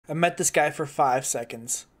I met this guy for 5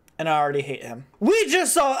 seconds, and I already hate him. We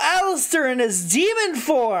just saw Alistair in his demon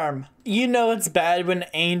form! You know it's bad when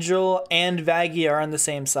Angel and Vaggie are on the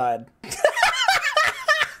same side.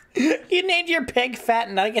 You named your pig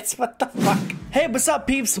Fat Nuggets, what the fuck? Hey, what's up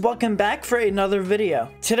peeps? Welcome back for another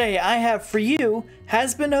video. Today I have for you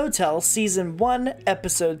Hazbin Hotel Season 1,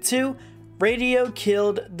 Episode 2, Radio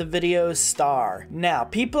Killed the Video Star. Now,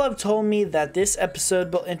 people have told me that this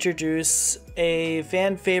episode will introduce a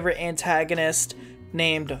fan favorite antagonist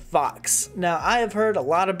named Vox. Now, I have heard a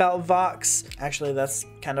lot about Vox. Actually, that's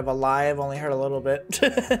kind of a lie. I've only heard a little bit.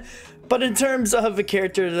 But in terms of a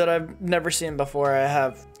character that I've never seen before, I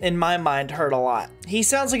have, in my mind, heard a lot. He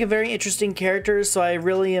sounds like a very interesting character, so I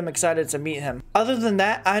really am excited to meet him. Other than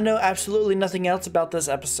that, I know absolutely nothing else about this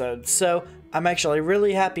episode, so I'm actually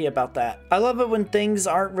really happy about that. I love it when things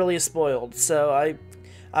aren't really spoiled, so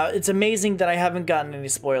it's amazing that I haven't gotten any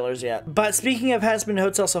spoilers yet. But speaking of Hazbin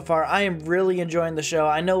Hotel so far, I am really enjoying the show.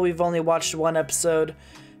 I know we've only watched one episode,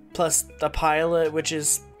 plus the pilot, which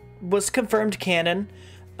was confirmed canon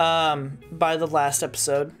by the last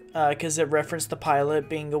episode, because it referenced the pilot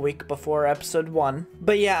being a week before episode 1.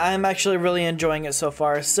 But yeah, I'm actually really enjoying it so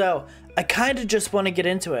far, so I kind of just want to get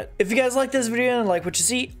into it. If you guys like this video and like what you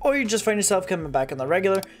see, or you just find yourself coming back on the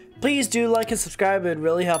regular, please do like and subscribe. It would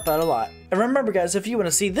really help out a lot. And remember guys, if you want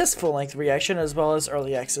to see this full-length reaction as well as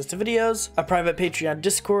early access to videos, a private Patreon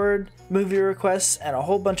Discord, movie requests, and a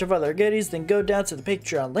whole bunch of other goodies, then go down to the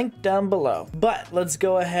Patreon link down below. But let's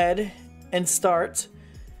go ahead and start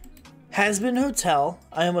Hazbin Hotel.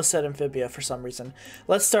 I almost said Amphibia for some reason.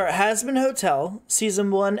 Let's start Hazbin Hotel,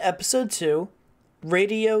 Season 1, Episode 2,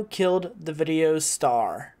 Radio Killed the Video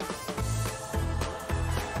Star.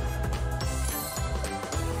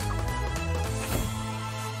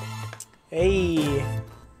 Hey.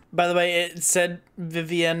 By the way, it said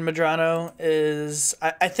Vivienne Medrano is...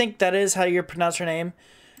 I think that is how you pronounce her name,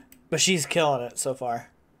 but she's killing it so far.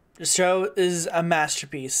 The show is a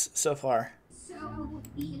masterpiece so far. So,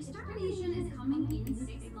 the extermination is coming in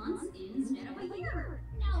 6 months instead of a year.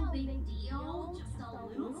 No big deal, just a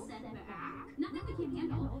little setback. Nothing we can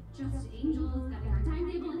handle, just angels cutting our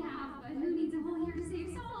timetable in half, but who needs a whole year to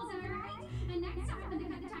save souls, am I right? And next time when they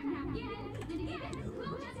cut the time in half again, and again,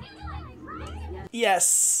 we'll just handle it, right?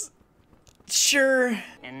 Yes. Sure.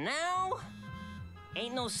 And now,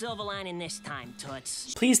 ain't no silver lining this time,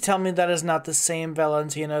 Toots. Please tell me that is not the same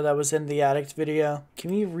Valentino that was in the Addict video.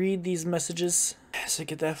 Can you read these messages? So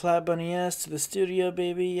get that flat bunny ass to the studio,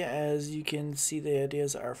 baby. As you can see, the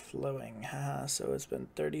ideas are flowing. Haha, so it's been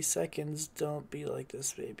 30 seconds. Don't be like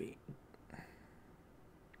this, baby.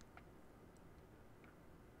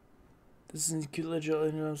 This is cute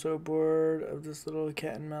legit, and I'm so bored of this little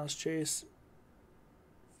cat and mouse chase.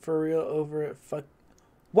 For real, over it. Fuck.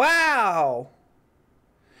 Wow!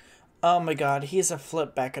 Oh my god, he's a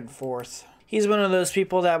flip back and forth. He's one of those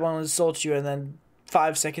people that will insult you and then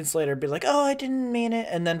 5 seconds later be like, oh, I didn't mean it.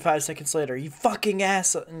 And then 5 seconds later, you fucking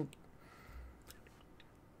ass.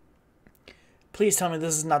 Please tell me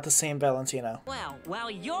this is not the same Valentino. Well, while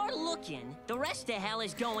you're looking, the rest of hell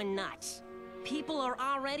is going nuts. People are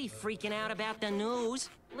already freaking out about the news.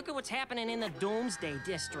 Look at what's happening in the Doomsday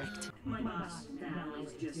District. My boss,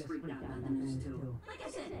 Alex, just freaked out about the news too. Like I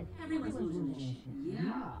said, everyone's losing their shit.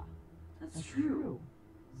 Yeah, that's true.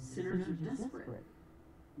 Sinners are desperate.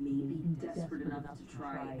 Maybe desperate enough to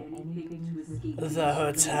try anything to escape The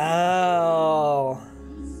hotel.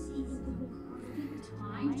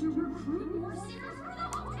 Time to recruit more sinners for the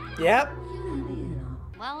hotel. Yep.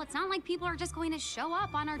 Well, it's not like people are just going to show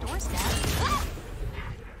up on our doorstep.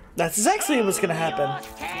 That's exactly what's gonna happen.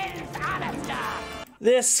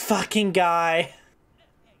 This fucking guy.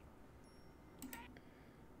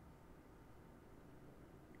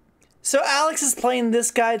 So Alex is playing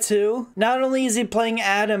this guy too. Not only is he playing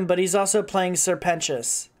Adam, but he's also playing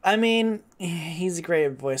Serpentious. I mean, he's a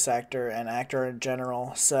great voice actor and actor in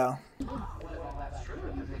general, so.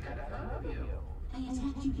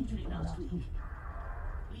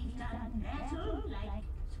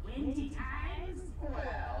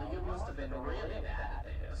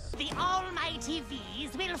 The almighty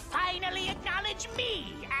V's will finally acknowledge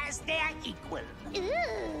me as their equal.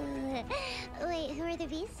 Ooh. Wait, who are the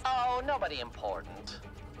V's? Oh, nobody important.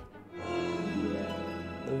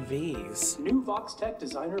 The V's. New Vox Tech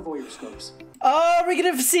designer voyeurscopes. Oh, are we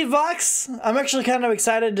gonna see Vox? I'm actually kind of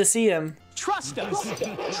excited to see him. Trust us.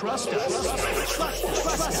 Trust us.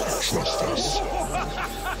 Trust us.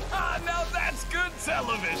 Now that's good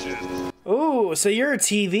television. Ooh, so you're a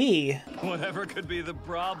TV. Whatever could be the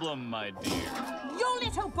problem, my dear. Your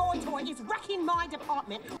little boy toy is wrecking my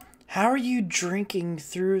department. How are you drinking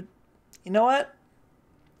through... You know what?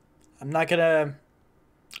 I'm not gonna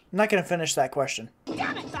finish that question.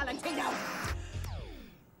 Damn it, Valentino!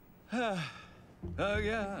 Oh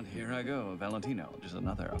yeah, and here I go, Valentino. Just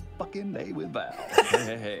another fucking day with Val.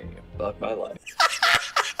 Hey, fuck my life.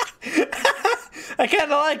 I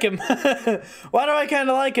kind of like him. Why do I kind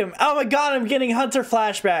of like him? Oh my god, I'm getting Hunter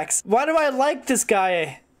flashbacks. Why do I like this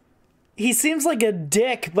guy? He seems like a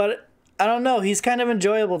dick, but I don't know. He's kind of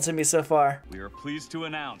enjoyable to me so far. We are pleased to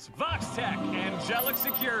announce VoxTech Angelic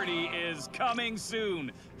Security is coming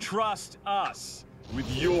soon. Trust us with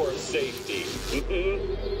your safety.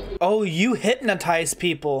 Oh, you hypnotize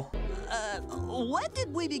people. When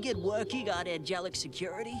did we begin working on angelic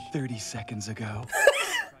security? 30 seconds ago.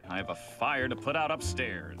 I have a fire to put out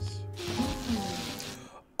upstairs.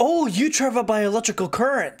 Oh, you travel by electrical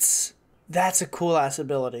currents. That's a cool ass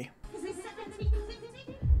ability. Is it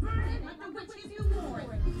 1750? Burn like the witches you wore.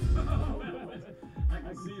 I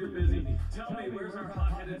can see you're busy. Tell me, where's our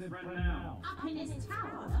hot-headed friend now? Up in his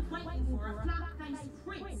tower, waiting for a flat-faced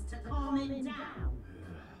prince to calm him down.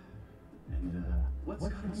 And, what's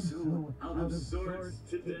coming so out of sorts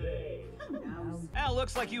today? Who knows? Al,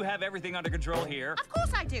 looks like you have everything under control here. Of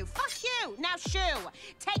course I do. Fuck you. Now, Shoo,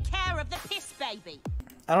 take care of the piss baby.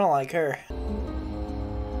 I don't like her.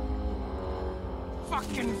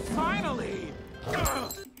 Fucking finally! Oh,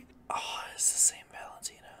 it's the same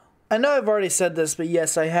Valentino. I know I've already said this, but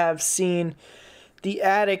yes, I have seen the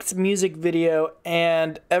Addict music video,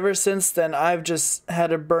 and ever since then, I've just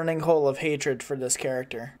had a burning hole of hatred for this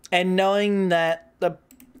character. And knowing that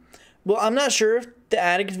well, I'm not sure if the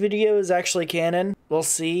Addict video is actually canon. We'll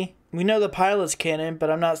see. We know the pilot's canon, but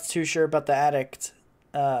I'm not too sure about the Addict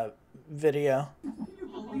video.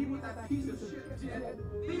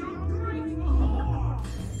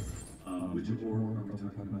 Which war are we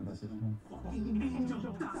talking about this one? Fucking angel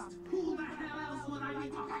dust! Who the hell else would I be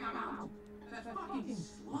talking about? That fucking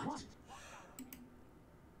slut!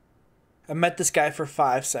 I met this guy for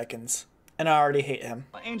 5 seconds, and I already hate him.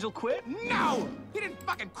 Angel quit? No! He didn't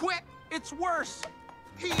fucking quit! It's worse!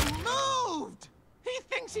 He moved! He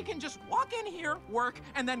thinks he can just walk in here, work,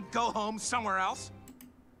 and then go home somewhere else?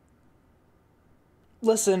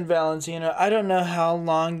 Listen, Valentino, I don't know how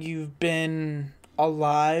long you've been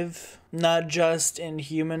alive, not just in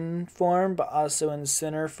human form, but also in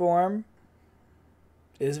sinner form.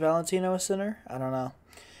 Is Valentino a sinner? I don't know.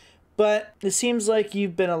 But it seems like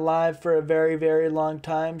you've been alive for a very, very long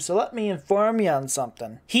time, so let me inform you on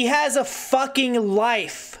something. He has a fucking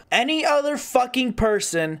life. Any other fucking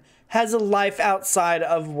person has a life outside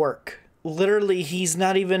of work. Literally, he's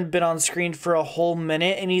not even been on screen for a whole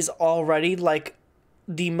minute, and he's already, like,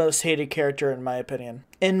 the most hated character in my opinion.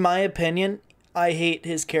 In my opinion, I hate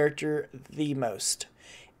his character the most.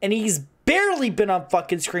 And he's barely been on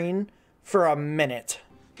fucking screen for a minute.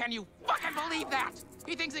 Can you fucking believe that?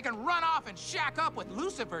 He thinks he can run off and shack up with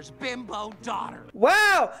Lucifer's bimbo daughter.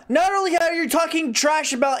 Wow! Not only are you talking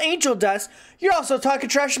trash about Angel Dust, you're also talking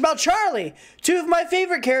trash about Charlie, two of my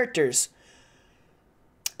favorite characters.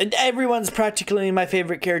 And everyone's practically my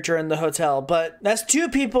favorite character in the hotel, but that's two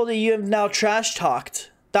people that you have now trash talked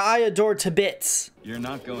that I adore to bits. You're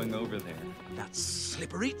not going over there. That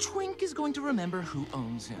slippery twink is going to remember who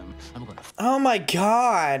owns him. I'm gonna... Oh my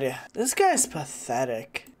god. This guy's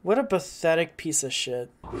pathetic. What a pathetic piece of shit.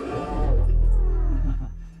 Think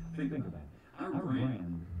about that. Our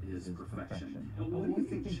brand is perfection. And what do you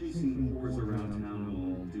think chasing whores around town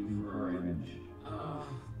will do for our image?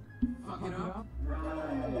 Fuck it up?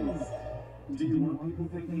 Rise! Do you want people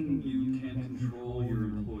thinking you can't control your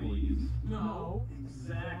employees? No.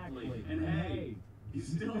 Exactly. And hey, you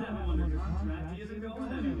still have him under contract. He isn't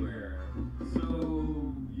going anywhere.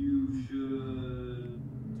 So you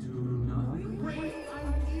should do nothing. Great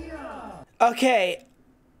idea. Okay.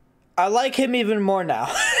 I like him even more now.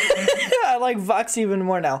 I like Vox even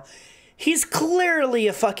more now. He's clearly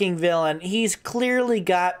a fucking villain. He's clearly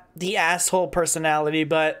got the asshole personality,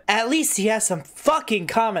 but at least he has some fucking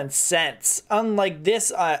common sense. Unlike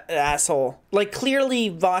this asshole. Like, clearly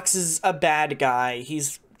Vox is a bad guy.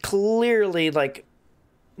 He's clearly, like,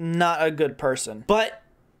 not a good person. But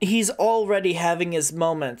he's already having his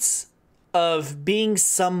moments of being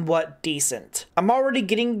somewhat decent. I'm already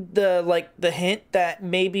getting the hint that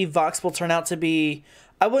maybe Vox will turn out to be,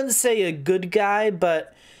 I wouldn't say a good guy,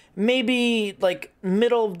 but maybe like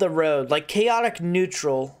middle of the road, like chaotic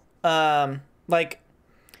neutral. Like,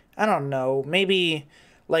 I don't know, maybe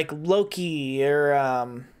like Loki,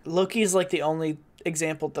 or Loki's like the only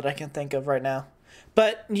example that I can think of right now.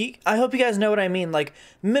 But I hope you guys know what I mean. Like,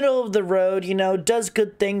 middle of the road, you know, does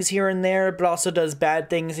good things here and there, but also does bad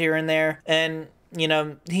things here and there. And You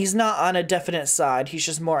know, he's not on a definite side. He's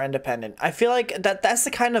just more independent. I feel like that's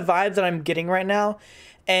the kind of vibe that I'm getting right now.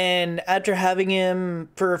 And after having him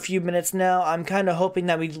for a few minutes now, I'm kind of hoping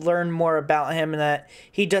that we learn more about him and that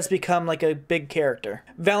he does become like a big character.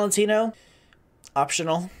 Valentino,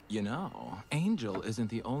 optional. You know, Angel isn't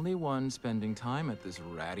the only one spending time at this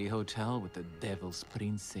ratty hotel with the devil's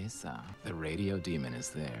princesa. The radio demon is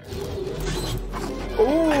there.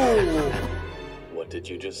 Ooh. What did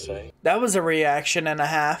you just say? That was a reaction and a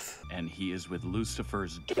half. And he is with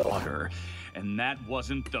Lucifer's daughter. And that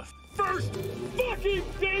wasn't the first fucking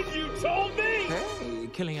thing you told me! Hey,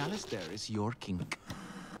 killing Alistair is your kink.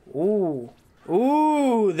 Ooh.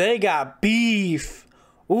 Ooh, they got beef.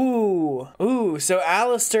 Ooh. Ooh, so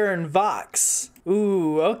Alistair and Vox.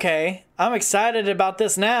 Ooh, okay. I'm excited about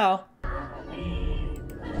this now.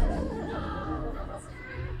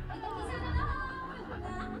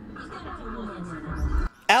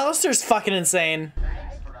 Alistair's fucking insane.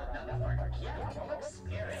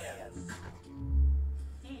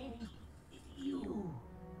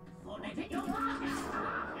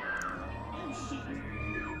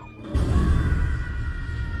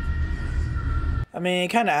 I mean, he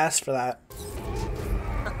kind of asked for that.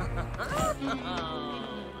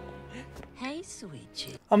 Hey, sweet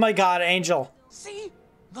chick. Oh my god, Angel. See?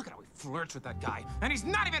 Look at how he flirts with that guy, and he's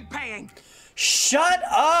not even paying! Shut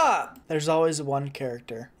up! There's always one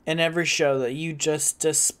character in every show that you just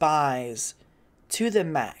despise to the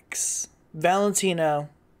max. Valentino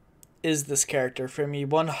is this character for me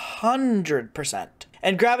 100%.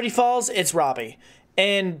 And Gravity Falls, it's Robbie.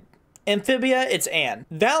 And Amphibia, it's Anne.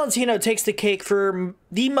 Valentino takes the cake for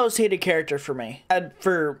the most hated character for me,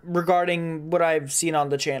 regarding what I've seen on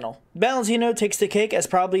the channel. Valentino takes the cake as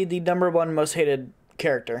probably the #1 most hated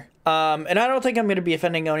character. And I don't think I'm going to be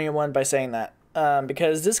offending anyone by saying that.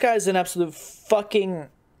 Because this guy's an absolute fucking...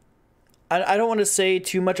 I don't want to say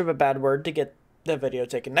too much of a bad word to get the video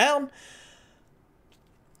taken down.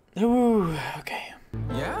 Ooh, okay.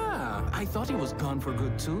 Yeah, I thought he was gone for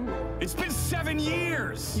good too. It's been 7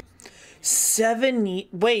 years!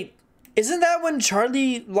 Wait, isn't that when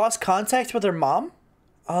Charlie lost contact with her mom?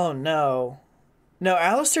 Oh no. No,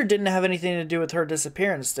 Alistair didn't have anything to do with her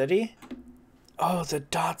disappearance, did he? Oh, the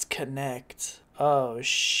dots connect. Oh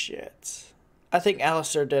shit. I think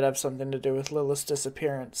Alistair did have something to do with Lilith's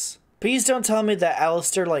disappearance. Please don't tell me that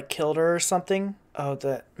Alistair like killed her or something. Oh,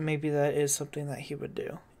 maybe that is something that he would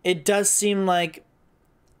do. It does seem like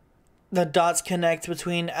the dots connect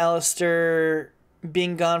between Alistair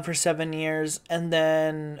being gone for 7 years and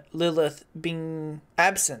then Lilith being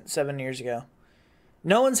absent 7 years ago.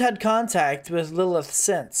 No one's had contact with Lilith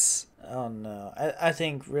since. Oh no. I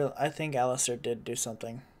think Alistair did do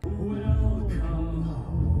something.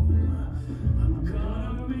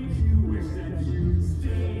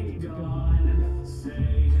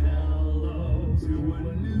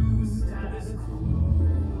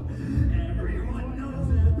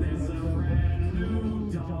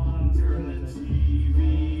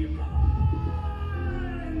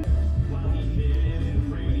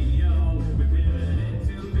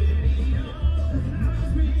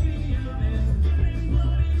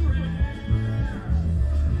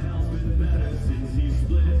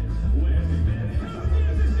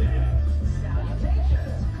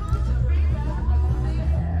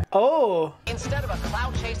 Oh! Instead of a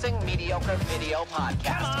cloud-chasing, mediocre video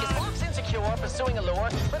podcast, is Fox insecure, pursuing a lure,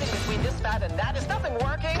 living between this fad and that? Is nothing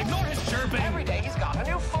working? Ignore his chirping! Every day he's got a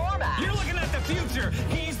new format! You're looking at the future!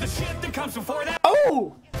 He's the shit that comes before that!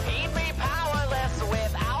 Oh! He'd be powerless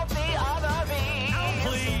without the other bees! Oh,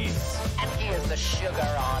 please! And here's the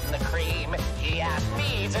sugar on the cream. He asked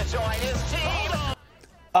me to join his team!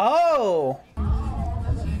 Oh!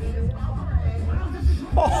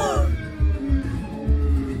 Oh!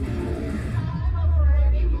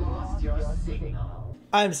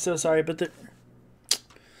 I'm so sorry, but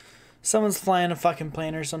someone's flying a fucking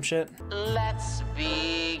plane or some shit. Let's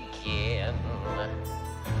begin.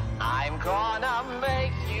 I'm gonna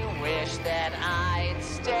make you wish that I'd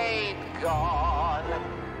stayed gone.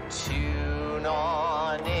 Tune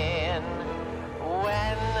on in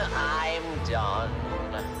when I'm done.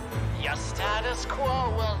 Your status quo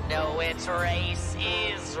will know its race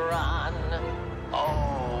is run.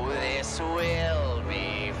 Oh, this will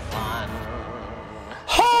be fun.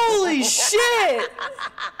 Holy shit!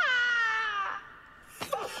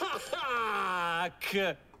 Fuck!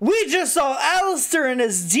 We just saw Alistair in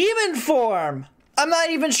his demon form! I'm not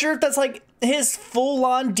even sure if that's like his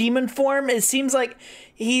full-on demon form. It seems like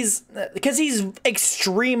because he's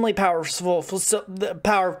extremely powerful.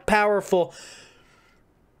 Powerful.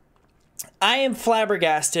 I am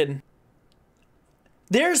flabbergasted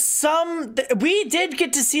There's some, we did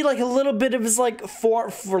get to see like a little bit of his like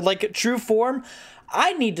for like true form.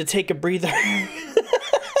 I need to take a breather.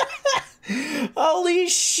 Holy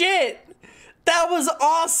shit. That was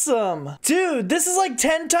awesome. Dude, this is like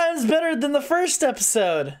 10 times better than the first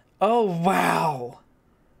episode. Oh, wow.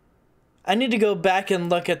 I need to go back and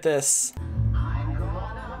look at this.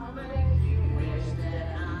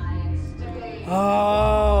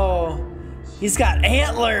 Oh, he's got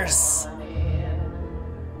antlers.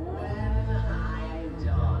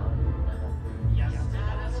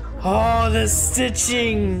 Oh, the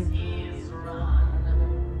stitching.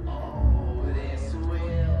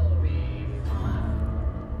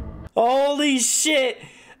 Holy shit.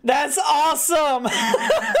 That's awesome.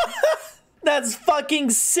 That's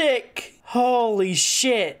fucking sick. Holy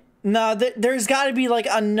shit. No, there's got to be like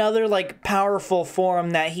another like powerful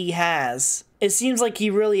form that he has. It seems like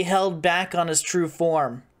he really held back on his true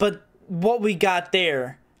form. But what we got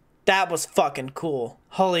there, that was fucking cool.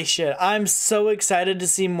 Holy shit. I'm so excited to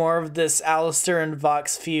see more of this Alistair and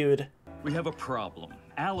Vox feud. We have a problem.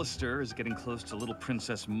 Alistair is getting close to little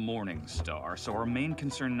Princess Morningstar, so our main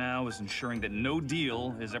concern now is ensuring that no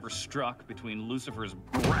deal is ever struck between Lucifer's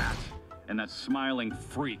brat and that smiling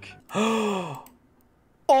freak. Oh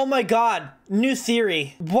my god, new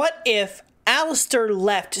theory. What if Alistair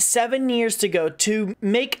left 7 years ago to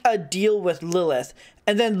make a deal with Lilith,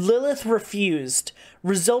 and then Lilith refused,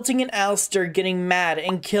 resulting in Alistair getting mad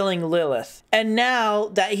and killing Lilith? And now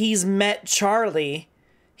that he's met Charlie,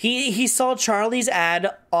 he saw Charlie's ad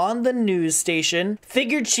on the news station,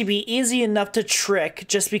 figured she'd be easy enough to trick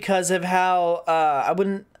just because of how,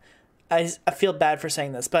 I feel bad for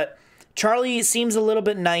saying this, but Charlie seems a little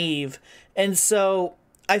bit naive, and so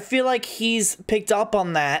I feel like he's picked up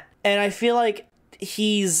on that, and I feel like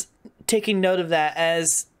he's taking note of that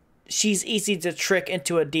as she's easy to trick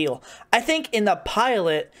into a deal. I think in the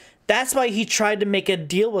pilot, that's why he tried to make a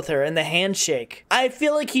deal with her in the handshake. I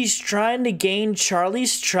feel like he's trying to gain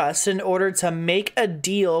Charlie's trust in order to make a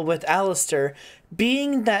deal with Alistair,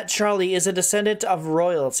 being that Charlie is a descendant of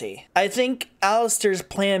royalty. I think Alistair's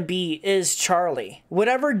plan B is Charlie.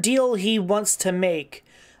 Whatever deal he wants to make,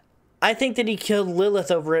 I think that he killed Lilith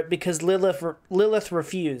over it because Lilith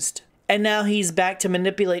refused. And now he's back to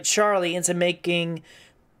manipulate Charlie into making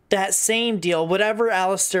that same deal, whatever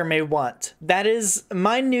Alistair may want. That is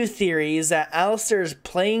my new theory, is that Alistair is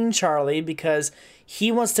playing Charlie because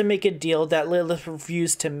he wants to make a deal that Lilith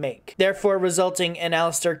refused to make, therefore resulting in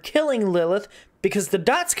Alistair killing Lilith because the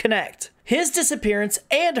dots connect. His disappearance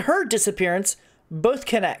and her disappearance both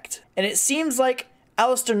connect. And it seems like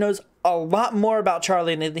Alistair knows a lot more about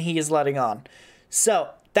Charlie than he is letting on. So,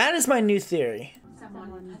 that is my new theory.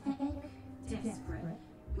 Someone pathetic, desperate,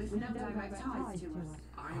 with no direct ties to us.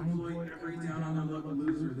 I employ every down on the luck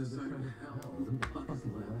loser this side of hell.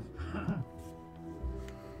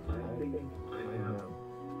 I think I have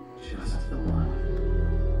just the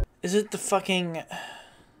one. Is it the fucking...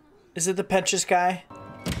 Is it the Petrus guy?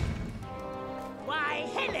 Why,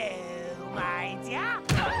 hello, my dear.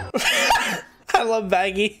 I love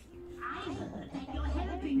Baggy. I heard that you're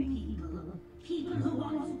helping people who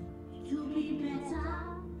want to be better.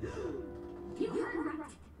 You heard right.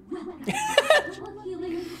 Well,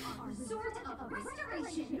 healing, our sort of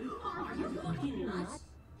restoration. Are you fucking nuts?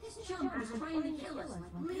 This chump was trying to kill us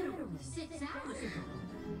literally 6 hours ago.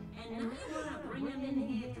 And now you wanna bring him in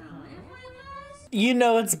here to live with us? You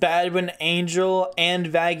know it's bad when Angel and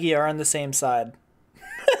Vaggie are on the same side.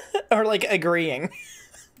 Or like agreeing.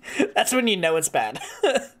 That's when you know it's bad.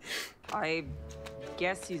 I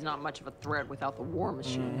guess he's not much of a threat without the war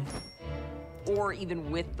machine. Or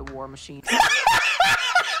even with the war machine.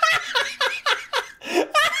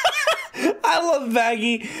 I love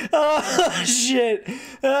Vaggie. Oh, shit.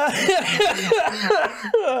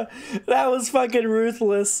 That was fucking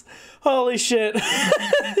ruthless. Holy shit.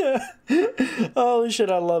 Holy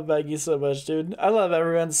shit, I love Vaggie so much, dude. I love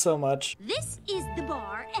everyone so much. This is the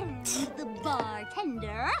bar and the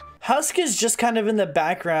bartender. Husk is just kind of in the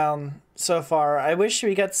background so far. I wish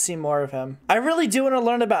we got to see more of him. I really do want to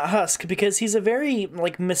learn about Husk because he's a very,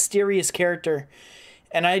 like, mysterious character.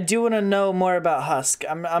 And I do want to know more about Husk.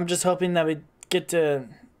 I'm just hoping that we get to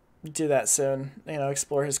do that soon. You know,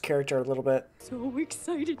 explore his character a little bit. So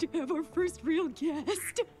excited to have our first real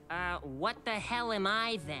guest. What the hell am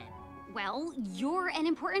I then? Well, you're an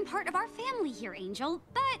important part of our family here, Angel,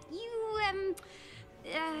 but you,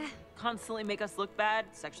 Constantly make us look bad,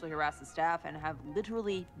 sexually harass the staff, and have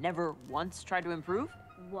literally never once tried to improve?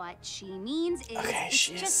 What she means is Okay, it's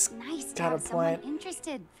she's just nice to got a have someone point.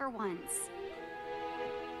 interested for once.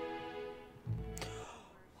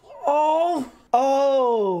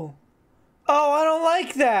 Oh, I don't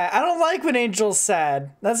like that. I don't like when Angel's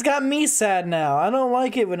sad. That's got me sad now. I don't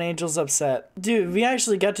like it when Angel's upset. Dude, we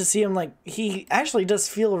actually got to see him, like, he actually does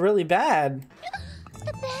feel really bad.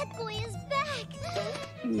 The bad boy is back.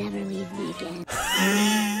 Never leave me again.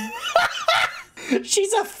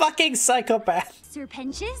 She's a fucking psychopath. Sir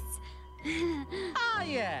Penches? Ah,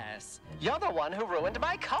 yes. You're the one who ruined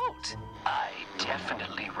my coat. I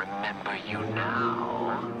definitely remember you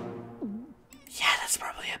now. Yeah, that's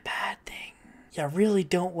probably a bad thing. You really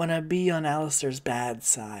don't want to be on Alistair's bad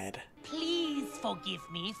side. Please forgive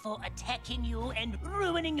me for attacking you and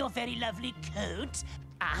ruining your very lovely coat.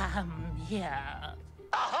 Yeah.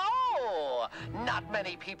 Oh! Not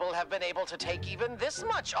many people have been able to take even this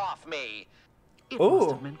much off me. It Ooh.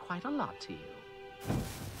 must have meant quite a lot to you.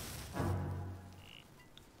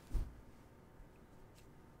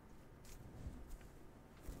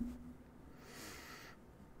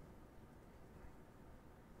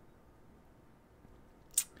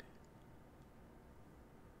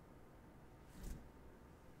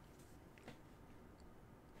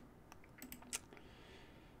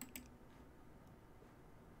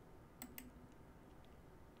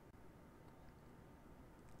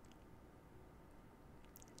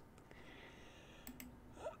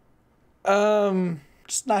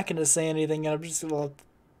 Just not gonna say anything. I'm just gonna let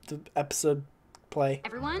the episode play.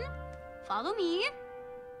 Everyone, follow me.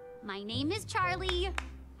 My name is Charlie.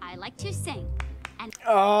 I like to sing. And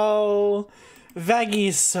Oh,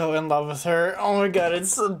 Vaggy's so in love with her. Oh my god,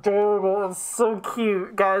 it's adorable. It's so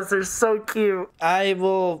cute. Guys, they're so cute. I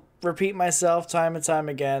will repeat myself time and time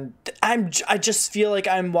again. I just feel like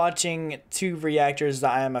I'm watching two reactors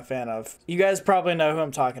that I am a fan of. You guys probably know who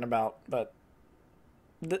I'm talking about, but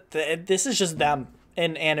this is just them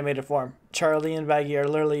in animated form. Charlie and Vaggy are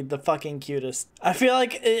literally the fucking cutest. I feel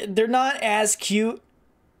like they're not as cute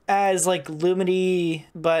as like Lumity,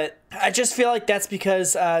 but I just feel like that's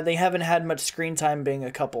because they haven't had much screen time being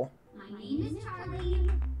a couple. My name is Charlie.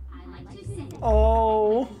 I like to sing.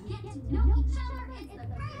 Oh. Get to know each other. It's the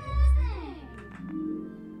greatest thing.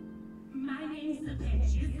 My name is the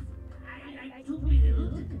Penches. I like to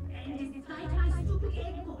build, and despite my stupid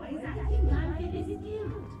egg boys, I think I'm very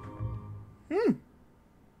skilled.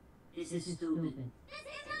 This is stupid.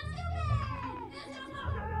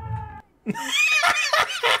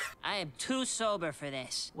 I am too sober for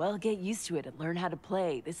this. Well, get used to it and learn how to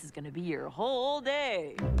play. This is gonna be your whole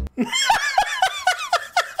day. The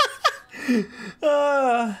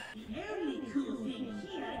only cool thing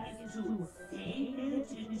here is to say no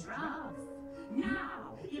to drugs.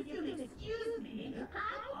 Now, if you'll excuse me,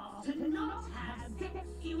 I ought to not have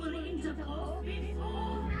sexual intercourse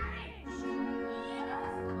before marriage.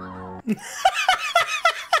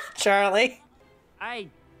 Charlie. I'm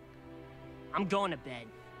going to bed.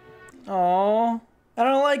 Oh, I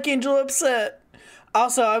don't like Angel upset.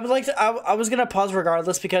 Also, I would like to. I was gonna pause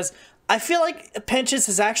regardless because I feel like Penches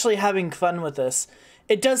is actually having fun with this.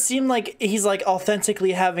 It does seem like he's like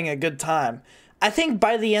authentically having a good time. I think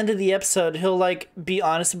by the end of the episode, he'll like be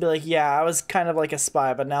honest and be like, "Yeah, I was kind of like a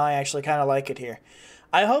spy, but now I actually kind of like it here."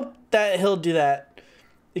 I hope that he'll do that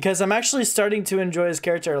because I'm actually starting to enjoy his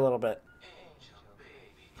character a little bit.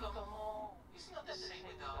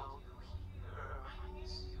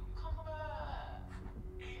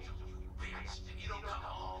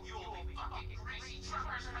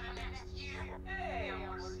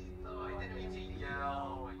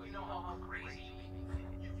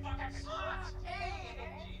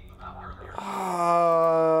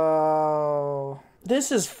 Oh,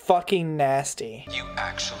 this is fucking nasty. You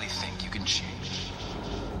actually think you can change?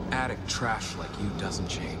 Addict trash like you doesn't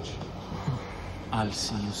change. I'll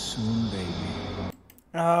see you soon, baby.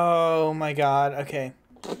 Oh my god, okay.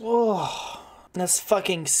 Oh, that's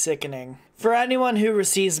fucking sickening. For anyone who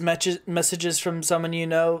receives messages from someone you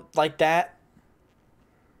know like that,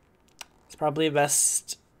 it's probably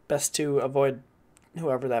best to avoid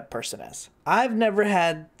whoever that person is. I've never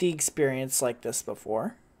had the experience like this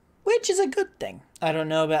before, which is a good thing. I don't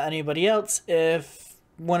know about anybody else. If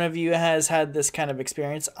one of you has had this kind of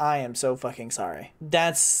experience, I am so fucking sorry.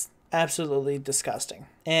 That's absolutely disgusting.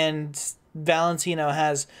 And Valentino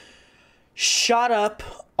has shot up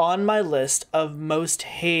on my list of most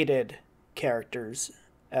hated characters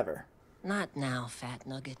ever. Not now, fat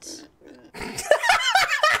nuggets.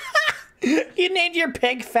 You named your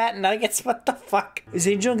pig Fat Nuggets? What the fuck? Is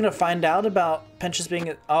Angel gonna find out about Penches being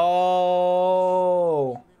a...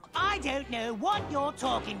 Oh. I don't know what you're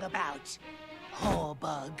talking about, whore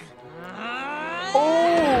bug.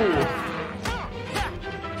 Oh.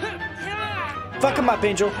 Fuck him up,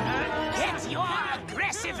 Angel. Get your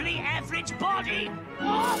aggressively average body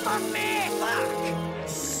off of me!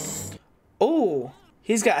 Fuck! Oh,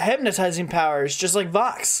 he's got hypnotizing powers, just like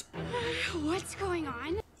Vox. What's going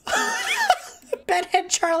on? Bedhead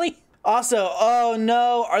Charlie. Also, oh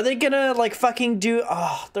no, are they gonna like fucking do,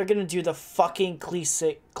 oh, they're gonna do the fucking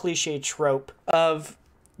cliche trope of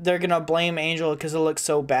they're gonna blame Angel because it looks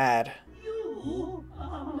so bad. You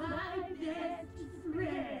are my best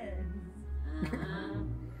friend.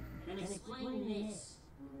 Then explain this.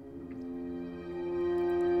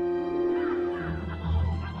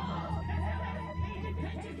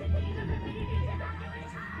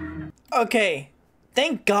 Okay,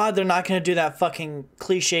 thank God they're not gonna do that fucking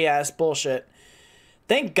cliche ass bullshit.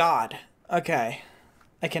 Thank God. Okay,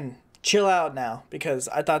 I can chill out now because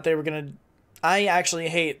I thought they were gonna. I actually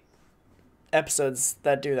hate episodes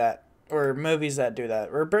that do that, or movies that do that,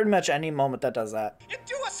 or pretty much any moment that does that. And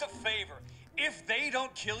do us a favor. If they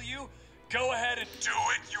don't kill you, go ahead and do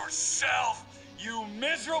it yourself, you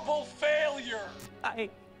miserable failure.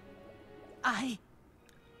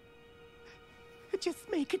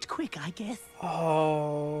 Just make it quick, I guess.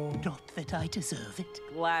 Oh. Not that I deserve it.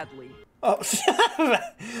 Gladly. Oh.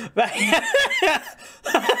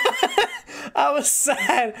 I was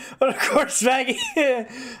sad, but of course Maggie.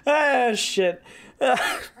 Ah, shit.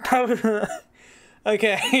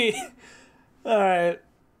 Okay. Alright.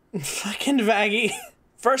 Fucking Maggie.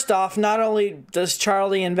 First off, not only does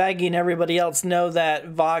Charlie and Vaggie and everybody else know that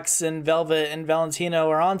Vox and Velvet and Valentino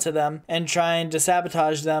are onto them and trying to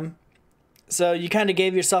sabotage them, so you kind of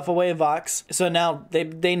gave yourself away, Vox. So now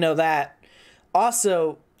they know that.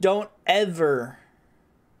 Also, don't ever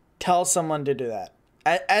tell someone to do that.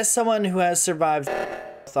 As someone who has survived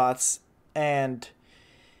thoughts and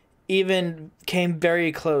even came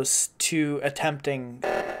very close to attempting,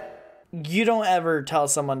 you don't ever tell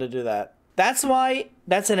someone to do that. That's why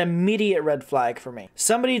that's an immediate red flag for me.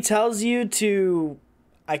 Somebody tells you to,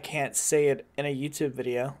 I can't say it in a YouTube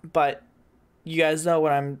video, but you guys know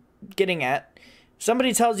what I'm getting at.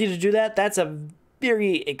 Somebody tells you to do that, that's a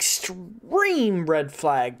very extreme red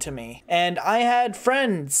flag to me. And I had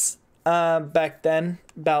friends back then,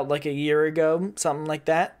 about like a year ago, something like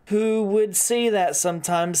that, who would say that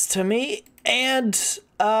sometimes to me. And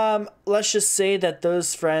let's just say that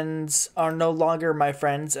those friends are no longer my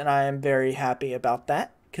friends, and I am very happy about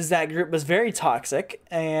that, because that group was very toxic,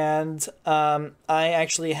 and I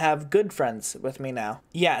actually have good friends with me now.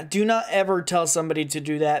 Yeah, do not ever tell somebody to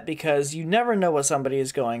do that, because you never know what somebody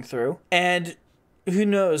is going through. And who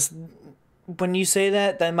knows, when you say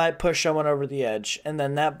that, that might push someone over the edge, and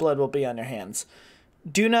then that blood will be on your hands.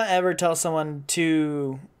 Do not ever tell someone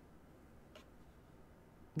to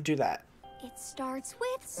do that. It starts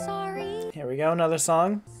with sorry. Here we go, another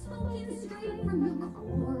song. Spoken straight from the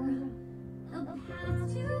core. The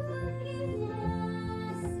path to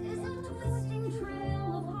forgiveness is a twisting trail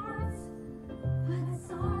of hearts, but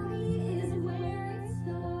sorry is where it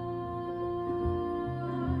starts.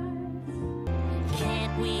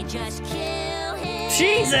 Can't we just kill him?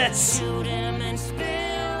 Jesus! Shoot him and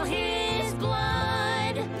spill his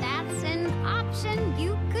blood. That's an option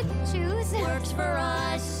you could choose. Works for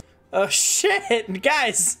us. Oh shit,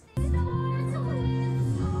 guys!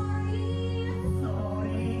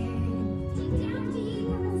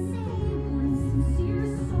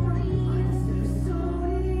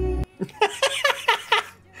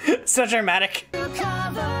 So dramatic.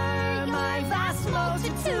 Cover my vast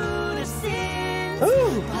multitude of sins.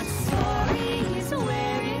 Ooh. But sorry is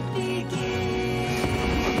where it begins.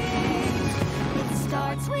 It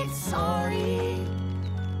starts with sorry.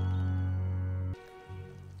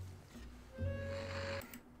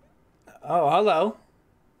 Oh, hello.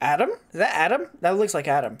 Adam? Is that Adam? That looks like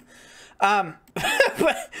Adam.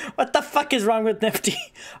 What the fuck is wrong with Nifty?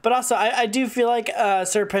 But also, I do feel like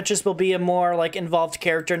Sir Prentice will be a more like involved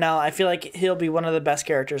character now. I feel like he'll be one of the best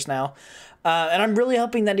characters now. And I'm really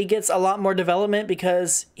hoping that he gets a lot more development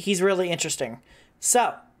because he's really interesting.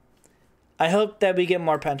 So, I hope that we get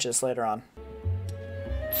more Prentice later on.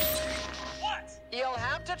 You'll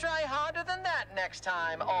have to try harder than that next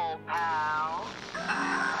time, old pal.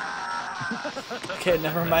 Okay,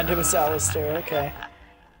 never mind, it was Alistair, okay.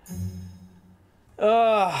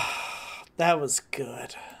 Oh, that was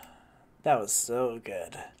good. That was so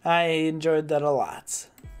good. I enjoyed that a lot.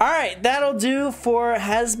 Alright, that'll do for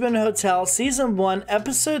Hazbin Hotel Season 1,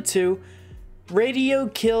 Episode 2, Radio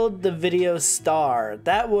Killed the Video Star.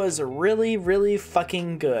 That was really, really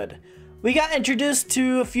fucking good. We got introduced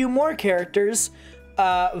to a few more characters.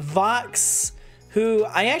 Vox, who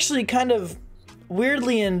I actually kind of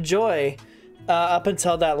weirdly enjoy up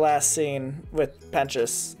until that last scene with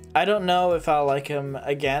Prentice. I don't know if I'll like him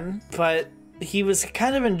again, but he was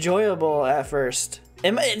kind of enjoyable at first.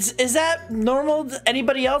 Is that normal to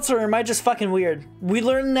anybody else, or am I just fucking weird? We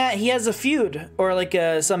learned that he has a feud, or like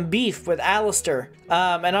some beef with Alistair,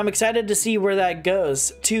 and I'm excited to see where that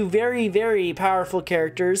goes. Two very, very powerful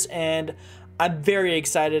characters, and I'm very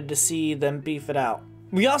excited to see them beef it out.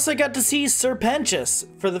 We also got to see Sir Pentious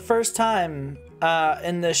for the first time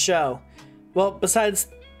in this show. Well, besides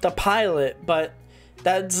the pilot, but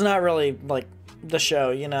that's not really like the show,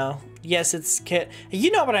 you know. Yes, it's Kit. You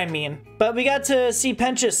know what I mean. But we got to see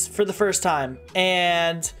Pentious for the first time,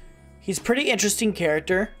 and he's a pretty interesting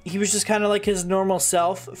character. He was just kind of like his normal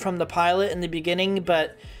self from the pilot in the beginning,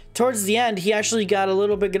 but towards the end, he actually got a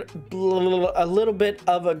little bit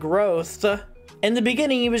of a growth. In the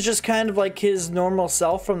beginning, he was just kind of like his normal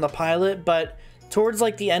self from the pilot, but towards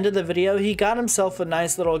like the end of the video, he got himself a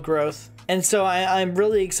nice little growth. And so I'm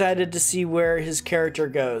really excited to see where his character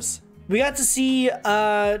goes. We got to see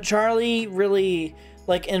Charlie really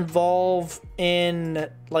like involve in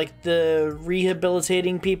like the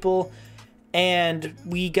rehabilitating people, and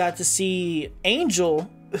we got to see Angel,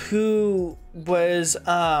 who was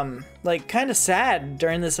like kind of sad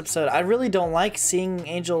during this episode. I really don't like seeing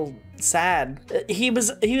Angel sad. He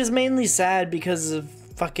was mainly sad because of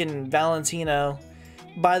fucking Valentino.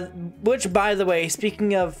 By the way,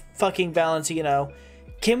 speaking of fucking Valentino,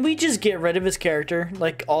 can we just get rid of his character,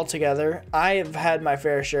 like, altogether? I have had my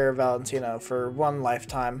fair share of Valentino for one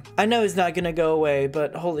lifetime. I know he's not gonna go away,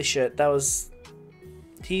 but holy shit,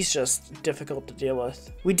 he's just difficult to deal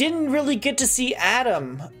with. We didn't really get to see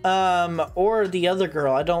Adam, or the other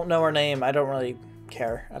girl. I don't know her name. I don't really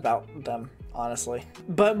care about them, honestly.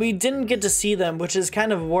 But we didn't get to see them, which is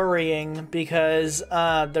kind of worrying because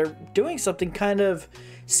they're doing something kind of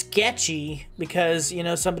sketchy because, you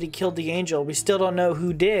know, somebody killed the angel. We still don't know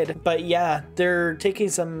who did, but yeah, they're taking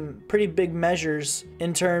some pretty big measures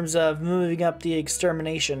in terms of moving up the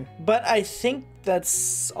extermination. But I think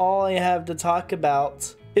that's all I have to talk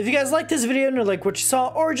about. If you guys like this video and like what you saw,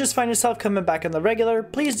 or just find yourself coming back on the regular,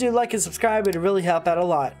 please do like and subscribe. It would really help out a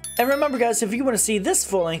lot. And remember guys, if you want to see this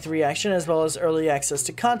full-length reaction as well as early access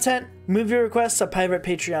to content, movie requests, a private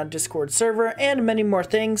Patreon Discord server, and many more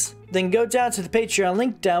things, then go down to the Patreon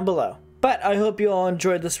link down below. But I hope you all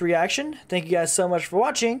enjoyed this reaction. Thank you guys so much for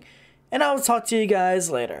watching, and I will talk to you guys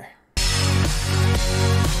later.